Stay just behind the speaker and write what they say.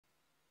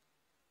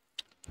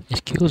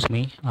Excuse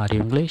me, are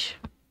you English?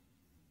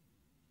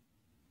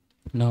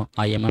 No,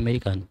 I am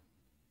American.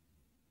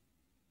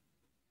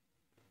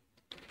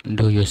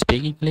 Do you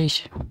speak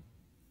English?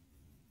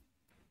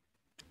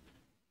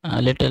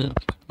 A little,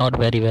 not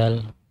very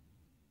well.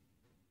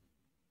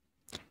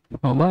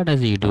 What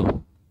does he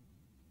do?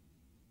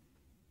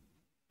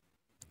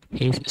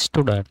 He's a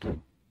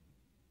student.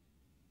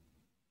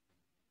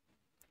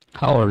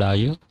 How old are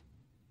you?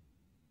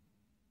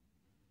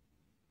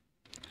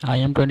 I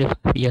am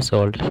 25 years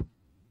old.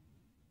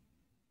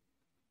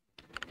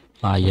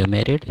 Are you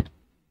married?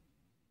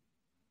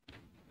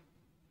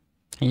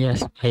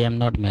 Yes, I am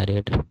not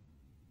married.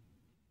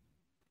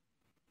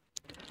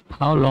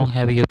 How long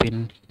have you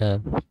been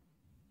here?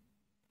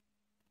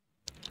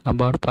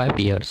 About 5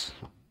 years.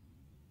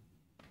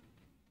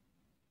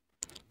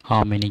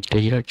 How many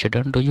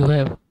children do you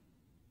have?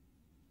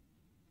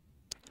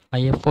 I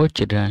have 4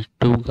 children,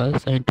 2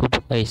 girls and 2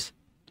 boys.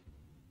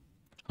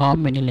 How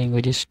many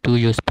languages do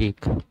you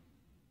speak?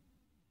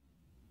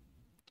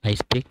 I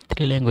speak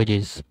 3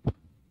 languages.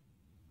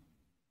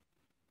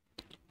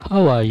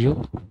 How are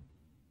you?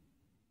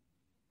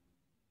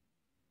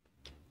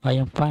 I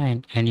am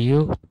fine. And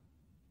you?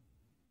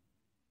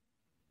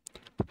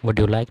 Would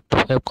you like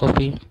to have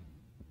coffee?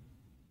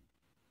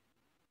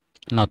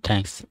 No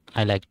thanks.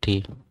 I like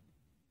tea.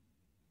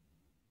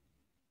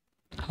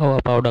 How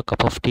about a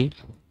cup of tea?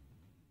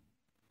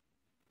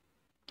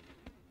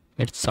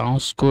 It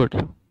sounds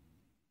good.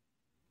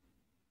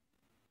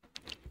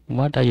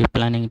 What are you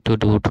planning to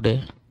do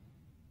today?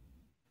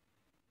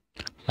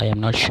 I am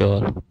not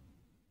sure.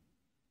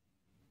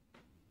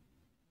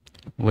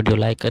 Would you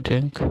like a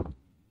drink?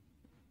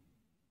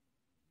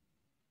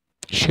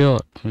 Sure,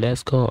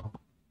 let's go.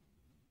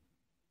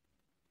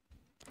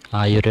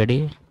 Are you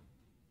ready?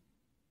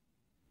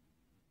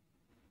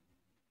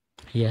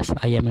 Yes,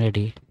 I am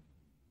ready.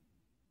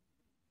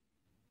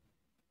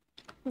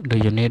 Do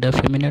you need a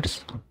few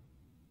minutes?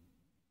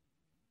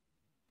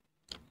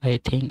 I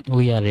think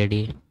we are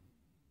ready.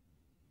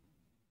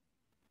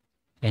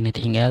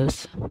 Anything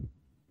else?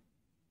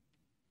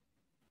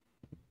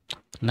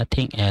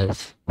 Nothing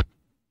else.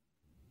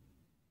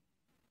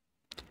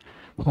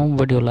 Whom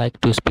would you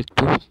like to speak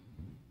to?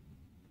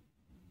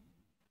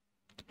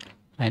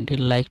 I'd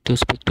like to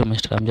speak to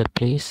Mr. Amjad,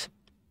 please.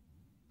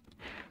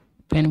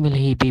 When will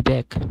he be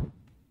back?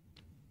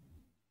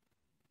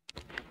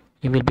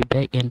 He will be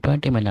back in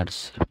 20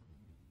 minutes.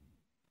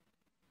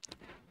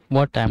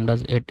 What time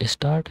does it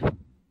start?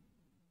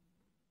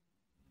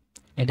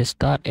 It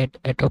starts at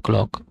 8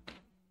 o'clock.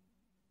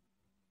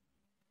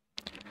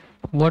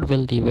 What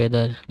will the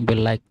weather be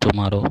like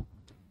tomorrow?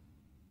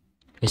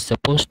 It's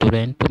supposed to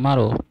rain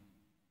tomorrow.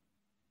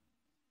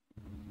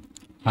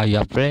 Are you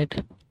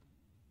afraid?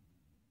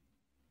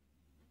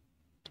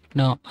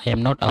 No, I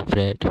am not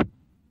afraid.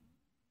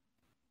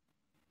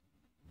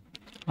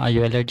 Are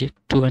you allergic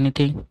to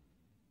anything?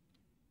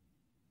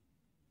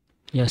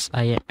 Yes,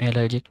 I am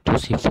allergic to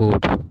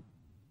seafood.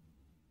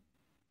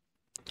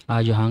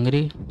 Are you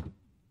hungry?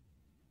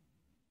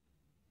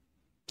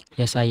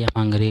 Yes, I am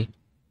hungry.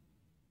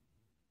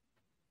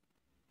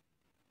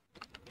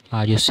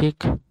 Are you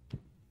sick?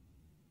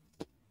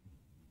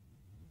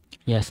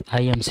 Yes,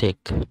 I am sick.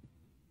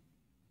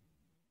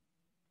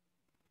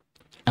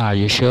 Are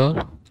you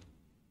sure?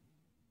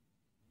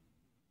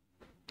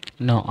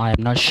 No, I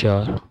am not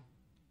sure.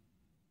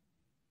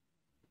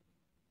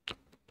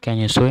 Can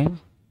you swim?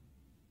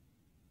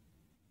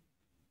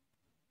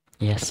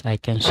 Yes, I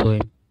can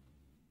swim.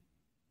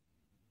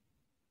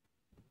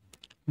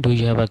 Do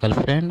you have a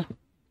girlfriend?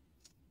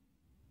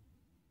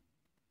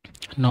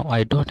 No,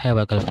 I don't have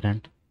a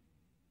girlfriend.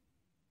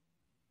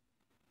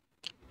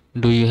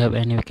 Do you have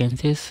any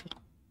vacancies?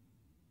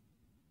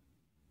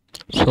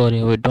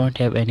 Sorry, we don't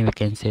have any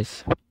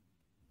vacancies.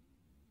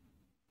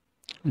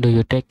 Do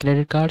you take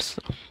credit cards?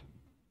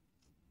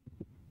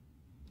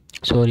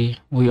 Sorry,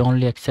 we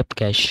only accept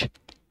cash.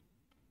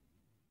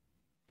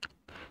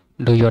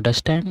 Do you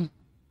understand?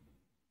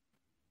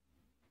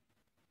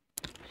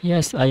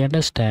 Yes, I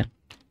understand.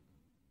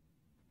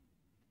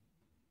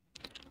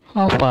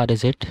 How far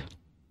is it?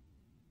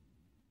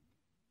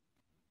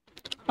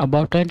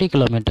 About 20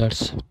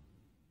 kilometers.